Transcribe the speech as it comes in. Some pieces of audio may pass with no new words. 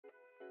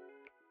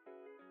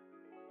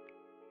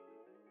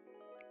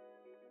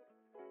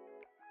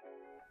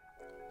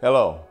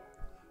Hello,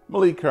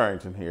 Malik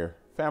Currington here,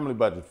 Family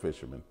Budget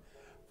Fisherman.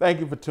 Thank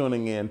you for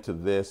tuning in to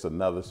this,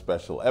 another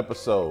special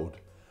episode.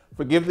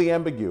 Forgive the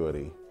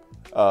ambiguity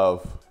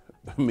of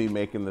me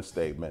making the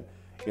statement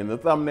in the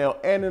thumbnail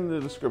and in the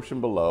description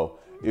below.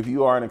 If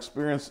you are an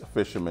experienced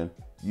fisherman,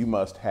 you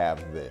must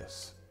have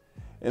this.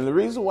 And the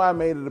reason why I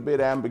made it a bit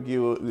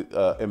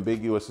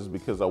ambiguous is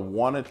because I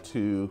wanted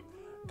to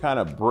kind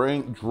of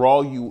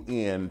draw you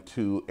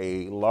into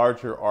a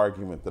larger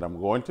argument that I'm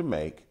going to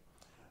make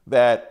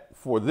that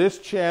for this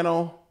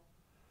channel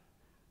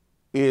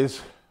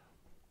is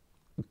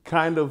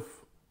kind of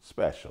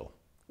special.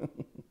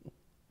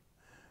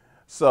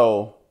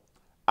 So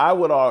I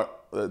would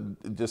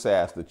just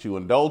ask that you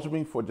indulge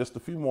me for just a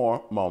few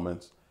more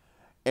moments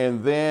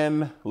and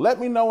then let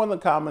me know in the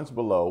comments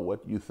below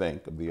what you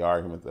think of the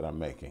argument that I'm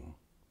making.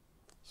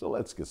 So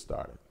let's get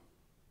started.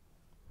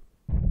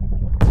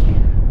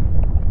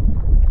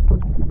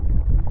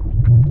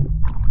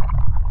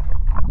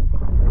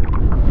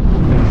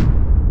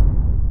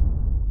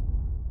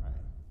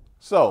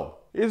 So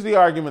here's the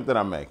argument that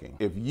I'm making.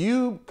 If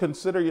you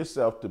consider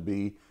yourself to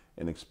be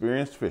an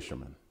experienced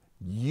fisherman,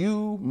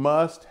 you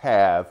must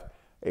have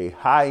a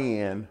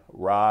high-end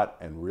rod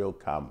and reel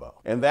combo.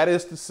 And that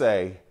is to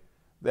say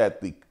that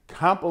the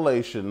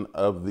compilation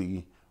of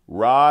the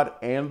rod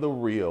and the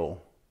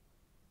reel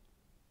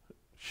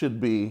should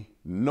be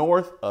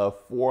north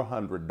of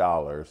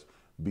 $400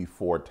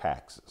 before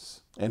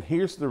taxes. And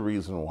here's the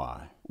reason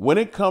why. When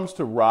it comes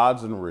to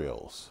rods and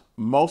reels,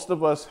 most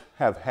of us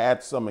have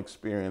had some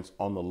experience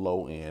on the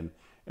low end,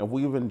 and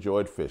we've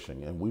enjoyed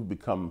fishing, and we've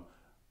become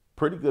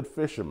pretty good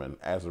fishermen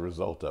as a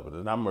result of it.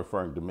 And I'm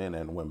referring to men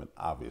and women,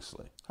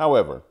 obviously.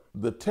 However,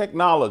 the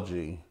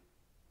technology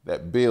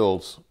that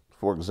builds,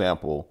 for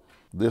example,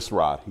 this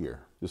rod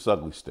here, this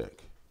Ugly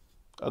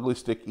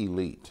Stick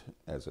Elite,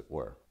 as it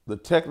were. The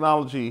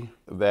technology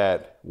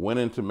that went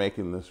into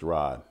making this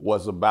rod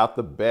was about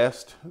the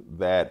best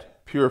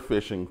that pure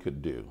fishing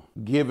could do,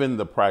 given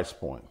the price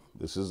point.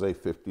 This is a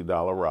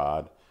 $50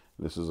 rod.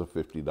 This is a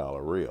 $50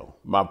 reel.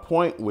 My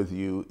point with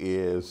you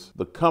is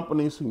the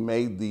companies who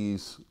made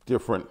these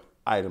different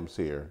items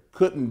here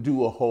couldn't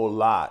do a whole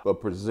lot but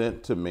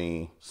present to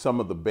me some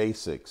of the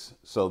basics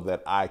so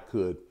that I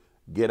could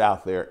get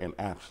out there and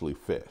actually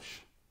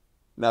fish.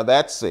 Now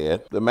that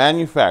said, the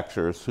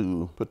manufacturers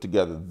who put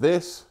together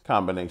this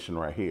combination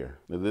right here,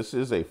 now this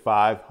is a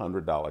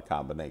 $500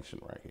 combination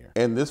right here.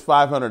 And this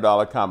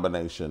 $500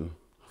 combination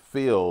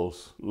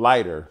feels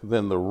lighter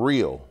than the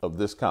reel of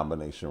this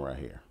combination right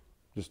here.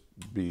 Just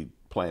be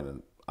plain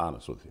and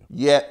honest with you.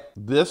 Yet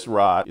this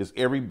rod is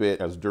every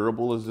bit as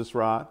durable as this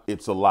rod.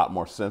 It's a lot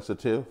more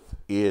sensitive.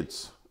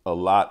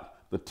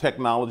 The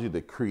technology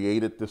that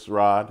created this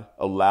rod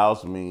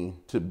allows me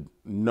to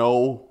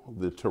know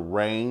the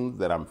terrain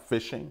that I'm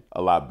fishing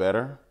a lot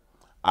better.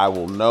 I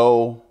will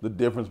know the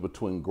difference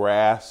between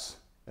grass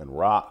and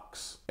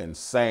rocks and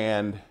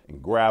sand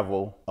and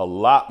gravel a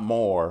lot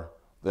more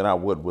than I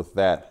would with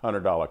that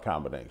 $100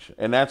 combination.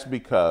 And that's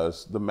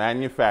because the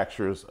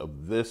manufacturers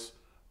of this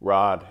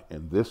rod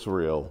and this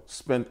reel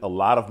spent a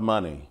lot of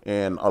money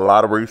and a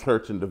lot of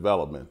research and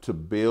development to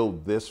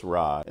build this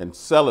rod and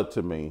sell it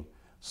to me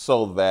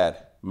so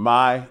that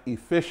my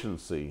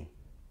efficiency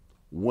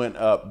went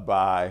up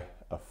by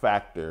a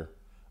factor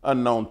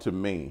unknown to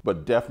me,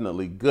 but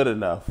definitely good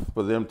enough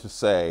for them to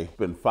say,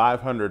 spend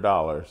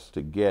 $500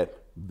 to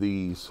get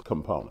these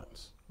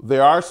components.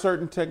 There are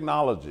certain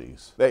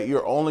technologies that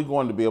you're only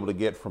going to be able to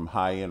get from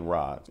high-end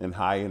rods and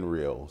high-end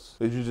reels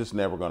that you're just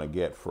never going to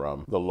get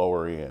from the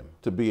lower end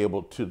to be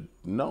able to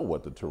know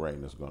what the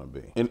terrain is going to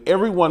be. And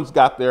everyone's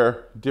got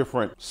their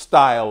different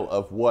style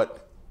of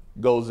what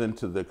goes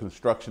into the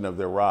construction of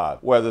their rod,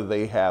 whether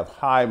they have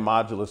high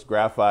modulus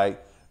graphite,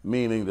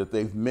 meaning that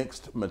they've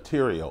mixed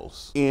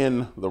materials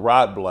in the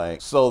rod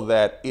blank so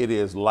that it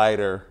is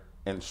lighter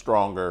and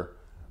stronger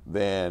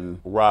than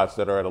rods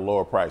that are at a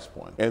lower price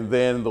point. And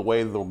then the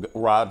way the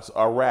rods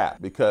are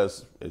wrapped,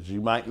 because as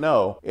you might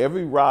know,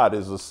 every rod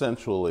is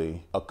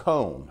essentially a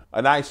cone,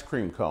 an ice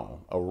cream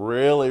cone, a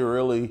really,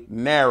 really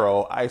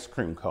narrow ice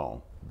cream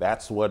cone.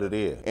 That's what it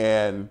is.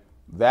 And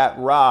that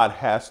rod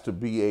has to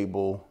be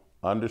able,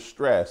 under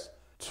stress,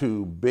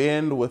 to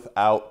bend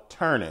without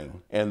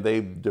turning. And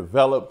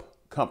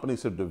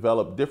companies have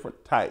developed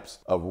different types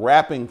of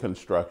wrapping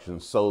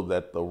constructions so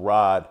that the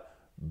rod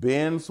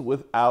bends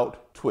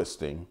without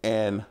twisting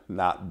and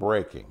not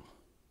breaking.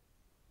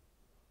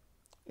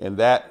 And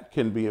that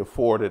can be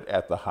afforded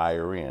at the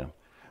higher end.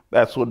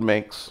 That's what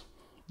makes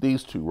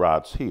these two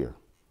rods here.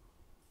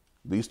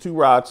 These two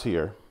rods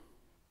here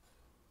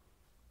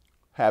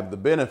have the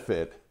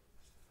benefit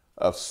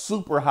of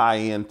super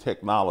high-end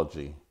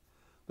technology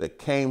that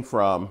came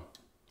from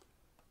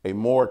a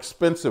more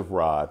expensive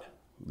rod.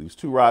 These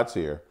two rods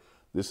here,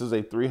 this is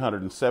a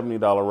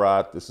 $370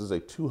 rod, this is a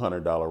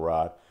 $200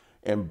 rod.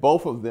 And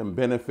both of them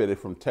benefited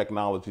from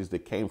technologies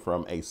that came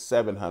from a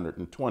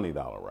 $720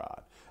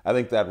 rod. I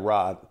think that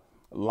rod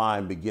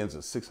line begins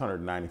at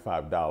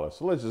 $695.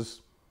 So let's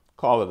just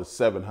call it a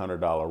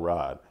 $700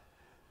 rod.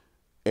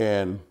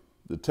 And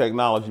The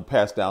technology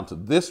passed down to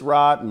this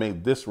rod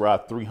made this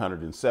rod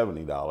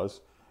 $370.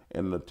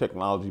 And the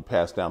technology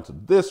passed down to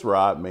this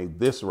rod made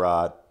this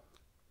rod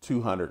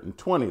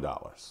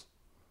 $220.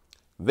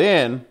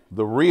 Then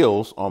the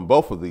reels on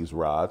both of these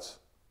rods,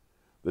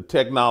 the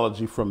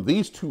technology from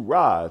these two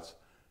rods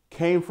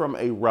came from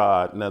a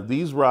rod. Now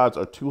these rods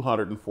are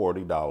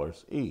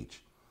 $240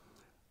 each.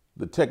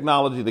 The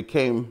technology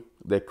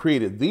that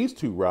created these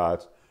two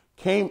rods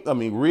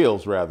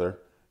reels rather,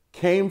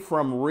 came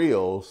from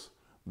reels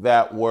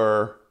that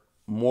were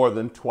more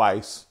than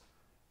twice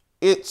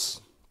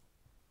its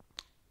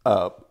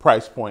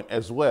price point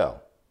as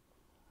well.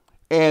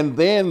 And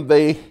then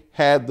they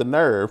had the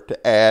nerve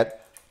to add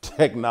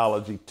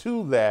technology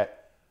to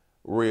that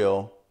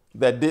reel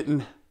that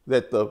the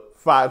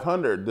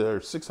 $500 or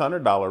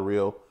 $600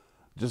 reel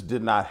just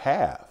did not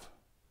have.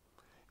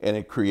 And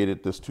it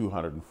created this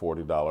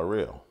 $240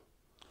 reel.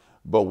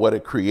 But what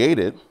it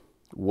created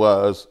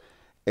was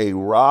a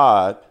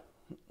rod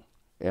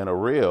and a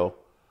reel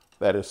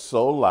that is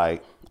so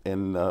light,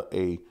 and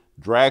a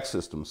drag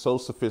system so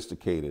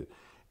sophisticated,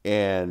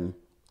 and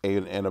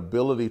an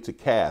ability to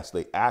cast.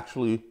 They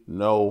actually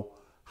know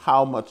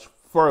how much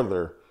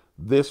further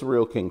this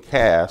reel can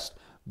cast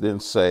than,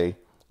 say,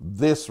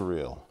 this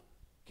reel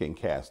can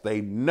cast.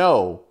 They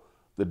know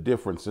the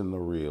difference in the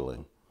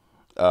reeling,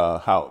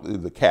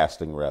 the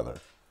casting rather.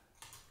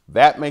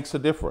 That makes a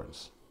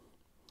difference.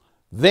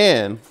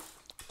 Then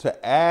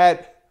to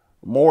add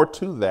more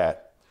to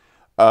that,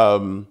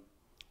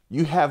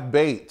 you have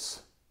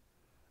baits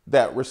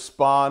that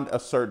respond a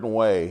certain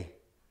way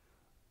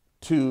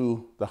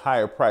to the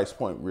higher price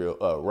point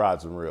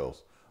rods and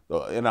reels,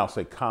 and I'll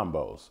say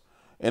combos.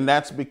 And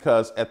that's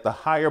because at the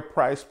higher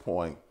price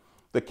point,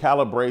 the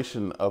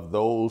calibration of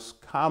those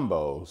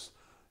combos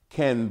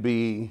can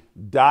be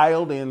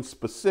dialed in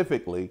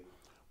specifically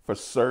for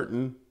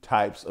certain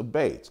types of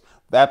baits.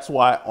 That's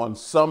why on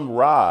some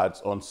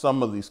rods, on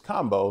some of these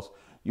combos,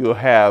 you'll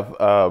have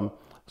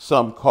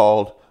some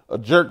called a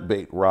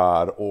jerkbait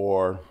rod,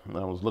 or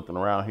I was looking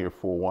around here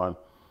for one.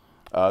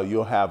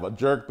 You'll have a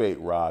jerkbait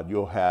rod,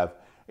 you'll have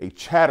a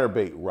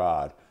chatterbait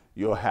rod,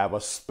 you'll have a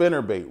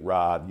spinnerbait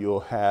rod,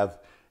 you'll have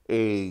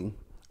a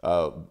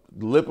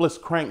lipless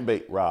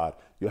crankbait rod,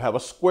 you'll have a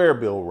square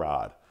bill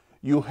rod.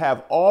 You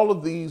have all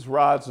of these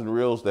rods and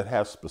reels that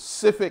have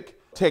specific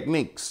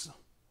techniques.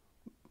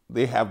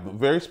 They have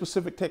very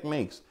specific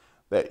techniques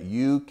that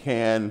you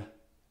can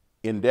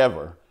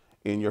endeavor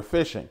in your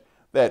fishing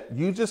that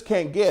you just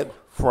can't get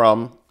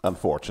from,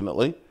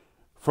 unfortunately,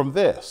 from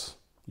this.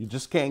 You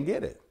just can't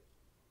get it.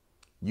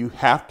 You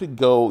have to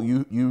go,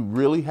 you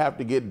really have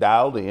to get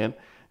dialed in.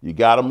 You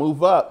got to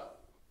move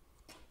up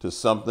to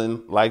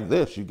something like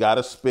this. You got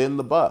to spend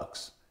the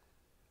bucks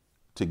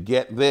to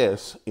get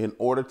this in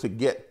order to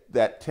get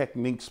that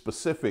technique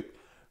specific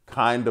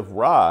kind of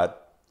rod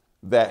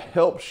that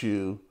helps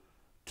you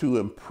to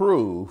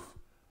improve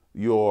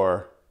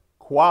your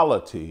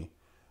quality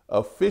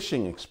of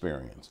fishing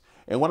experience.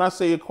 And when I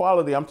say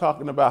equality, I'm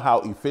talking about how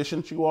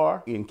efficient you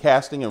are in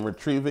casting and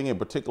retrieving a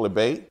particular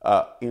bait,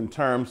 in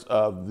terms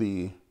of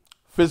the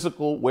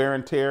physical wear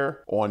and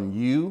tear on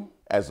you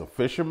as a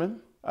fisherman,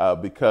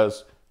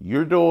 because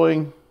you're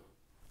doing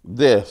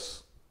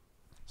this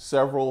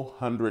several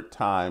hundred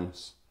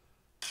times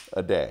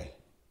a day.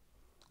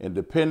 And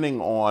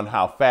depending on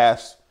how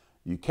fast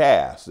you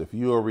cast, if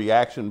you're a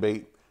reaction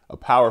bait, a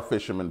power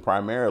fisherman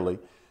primarily,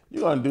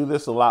 you're going to do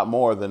this a lot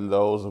more than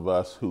those of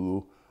us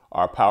who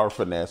are power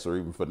finesse or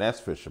even finesse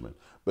fishermen.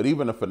 But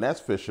even a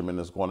finesse fisherman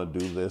is going to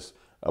do this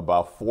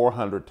about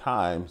 400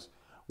 times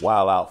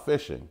while out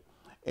fishing.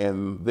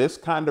 And this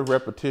kind of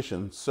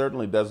repetition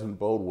certainly doesn't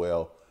bode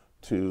well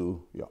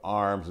to your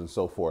arms and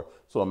so forth.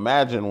 So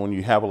imagine when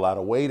you have a lot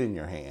of weight in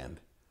your hand,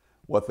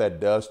 what that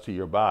does to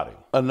your body.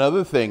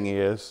 Another thing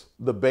is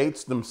the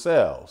baits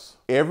themselves.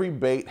 Every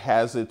bait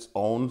has its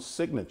own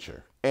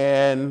signature.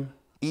 And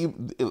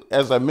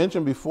as I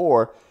mentioned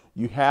before,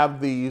 you have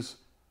these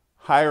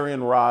higher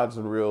end rods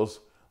and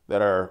reels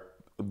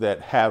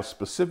that have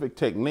specific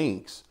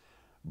techniques,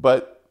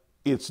 but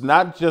it's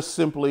not just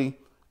simply,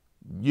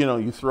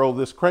 you throw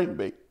this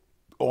crankbait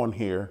on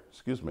here,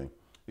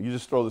 you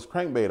just throw this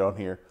crankbait on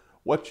here.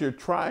 What you're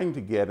trying to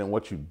get, and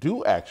what you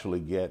do actually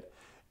get,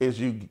 is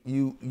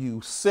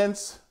you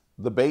sense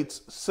the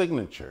bait's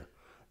signature,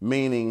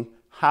 meaning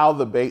how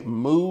the bait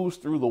moves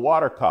through the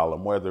water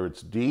column, whether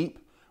it's deep,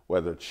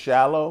 whether it's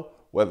shallow,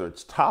 whether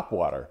it's top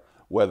water,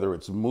 whether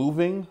it's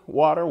moving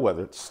water,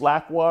 whether it's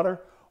slack water,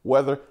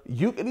 whether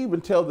you can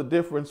even tell the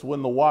difference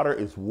when the water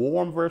is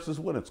warm versus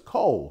when it's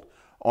cold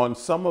on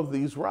some of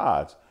these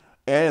rods.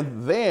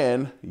 And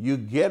then you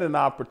get an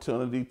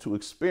opportunity to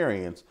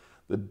experience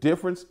the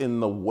difference in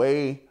the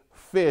way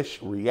fish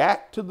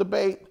react to the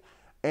bait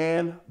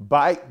and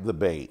bite the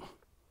bait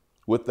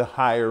with the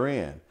higher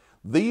end.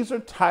 These are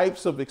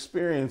types of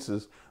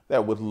experiences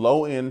that with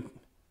low end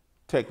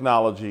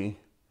technology,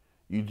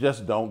 you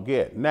just don't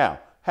get. Now,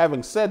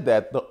 having said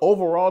that, the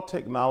overall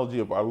technology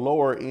of our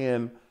lower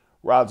end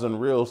rods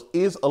and reels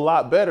is a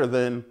lot better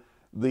than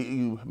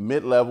the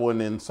mid-level and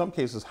in some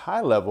cases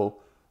high-level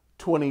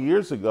 20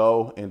 years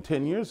ago and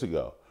 10 years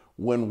ago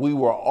when we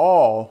were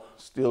all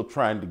still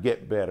trying to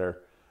get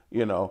better,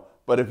 you know.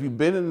 But if you've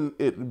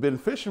been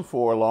fishing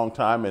for a long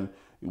time, and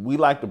we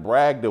like to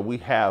brag that we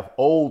have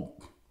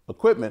old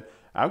equipment,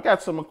 I've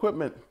got some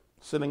equipment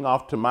sitting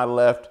off to my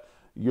left,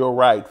 your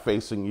right,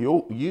 facing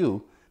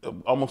you,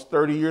 almost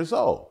 30 years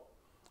old.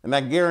 And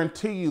I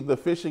guarantee you the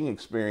fishing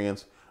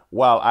experience,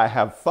 while I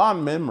have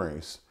fond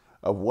memories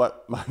of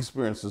what my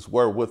experiences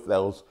were with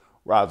those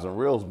rods and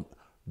reels,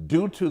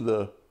 due to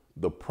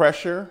the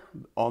pressure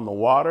on the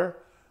water,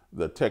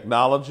 the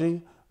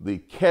technology, the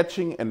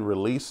catching and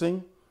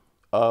releasing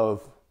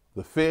of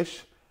the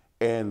fish,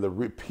 and the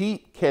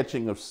repeat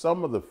catching of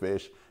some of the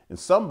fish in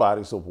some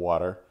bodies of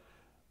water,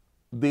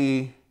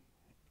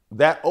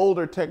 that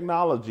older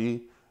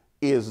technology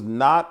is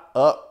not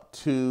up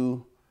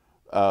to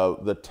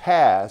the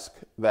task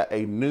that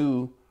a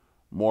new,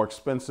 more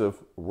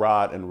expensive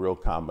rod and reel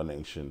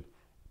combination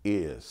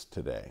is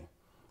today.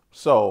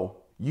 So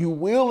you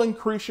will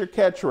increase your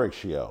catch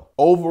ratio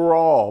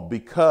overall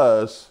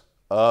because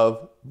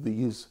of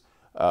these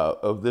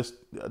this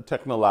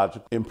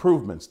technological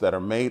improvements that are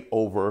made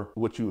over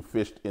what you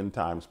fished in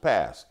times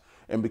past.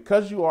 And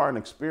because you are an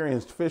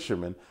experienced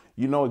fisherman,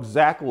 you know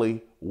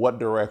exactly what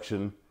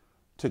direction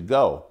to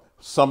go.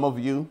 Some of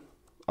you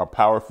are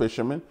power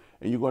fishermen,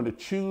 and you're going to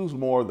choose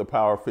more of the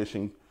power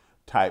fishing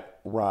type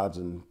rods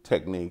and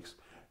techniques.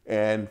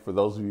 And for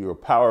those of you who are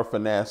power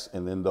finesse,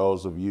 and then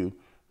those of you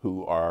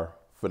who are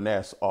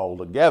finesse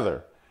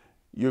altogether,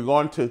 you're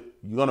going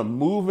to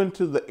move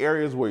into the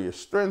areas where your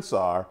strengths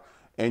are,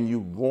 and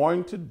you're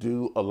going to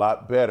do a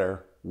lot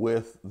better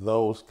with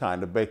those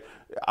kind of baits.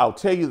 I'll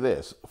tell you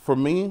this, for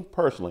me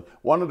personally,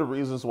 one of the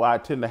reasons why I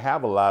tend to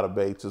have a lot of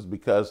baits is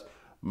because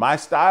my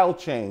style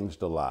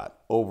changed a lot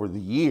over the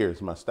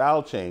years. My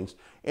style changed,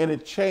 and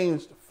it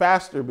changed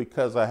faster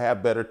because I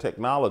have better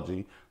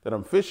technology that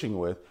I'm fishing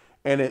with,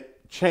 and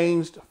it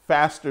changed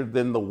faster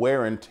than the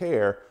wear and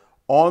tear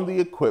on the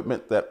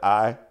equipment that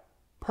I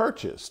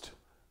purchased.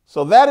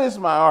 So that is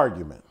my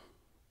argument,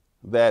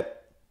 that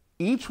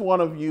each one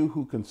of you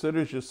who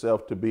considers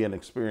yourself to be an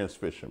experienced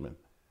fisherman,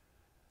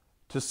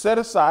 to set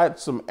aside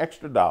some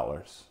extra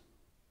dollars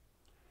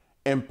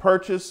and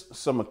purchase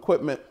some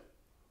equipment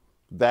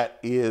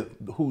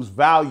whose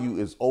value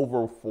is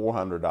over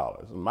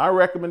 $400. And my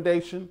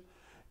recommendation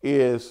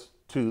is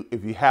to,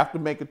 if you have to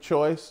make a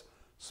choice,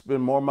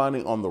 spend more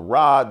money on the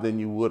rod than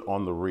you would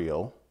on the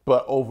reel,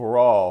 but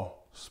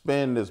overall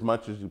spend as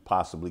much as you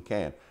possibly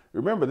can.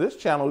 Remember, this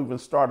channel even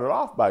started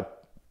off by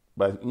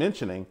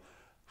mentioning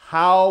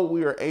how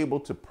we are able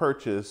to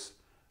purchase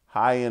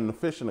high-end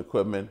fishing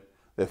equipment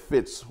that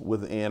fits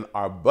within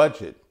our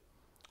budget.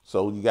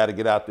 So you got to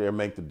get out there and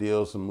make the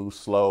deals and move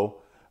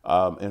slow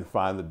and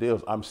find the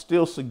deals. I'm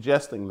still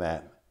suggesting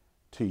that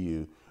to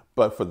you.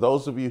 But for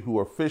those of you who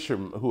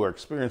are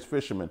experienced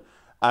fishermen,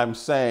 I'm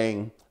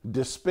saying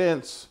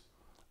dispense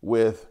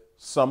with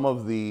some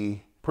of the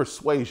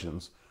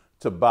persuasions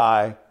to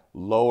buy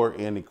lower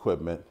end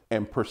equipment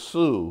and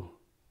pursue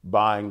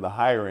buying the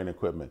higher end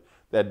equipment.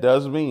 That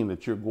does mean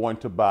that you're going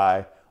to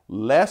buy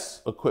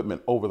less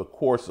equipment over the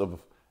course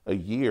of a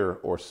year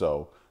or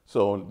so.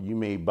 So you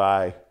may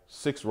buy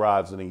 6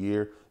 rods in a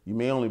year. You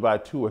may only buy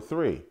 2 or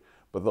 3,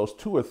 but those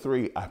 2 or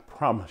 3, I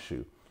promise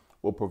you,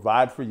 will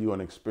provide for you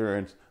an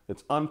experience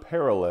that's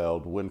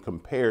unparalleled when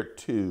compared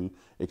to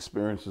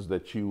experiences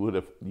that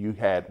you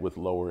had with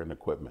lower end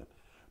equipment.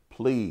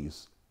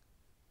 Please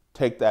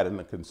take that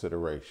into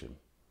consideration.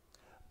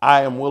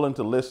 I am willing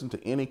to listen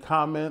to any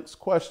comments,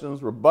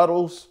 questions,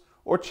 rebuttals,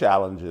 or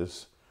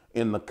challenges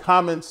in the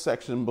comments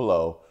section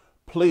below.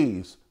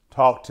 Please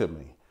talk to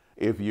me.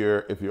 If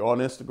you're on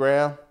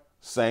Instagram,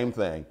 same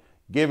thing.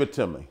 Give it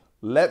to me.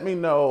 Let me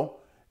know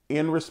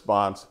in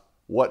response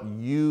what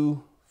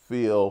you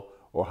feel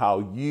or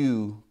how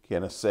you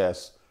can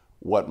assess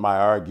what my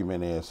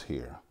argument is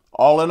here.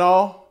 All in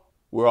all,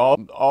 we're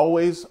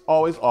always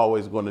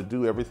going to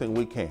do everything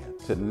we can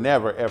to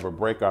never ever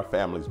break our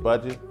family's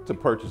budget, to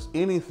purchase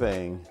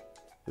anything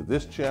that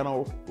this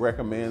channel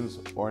recommends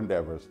or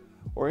endeavors,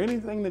 or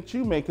anything that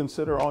you may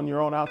consider on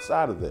your own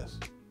outside of this.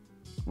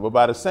 But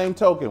by the same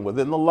token,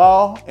 within the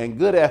law and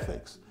good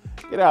ethics,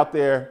 get out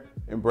there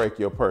and break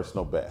your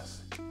personal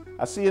best.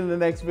 I'll see you in the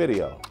next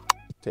video.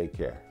 Take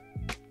care.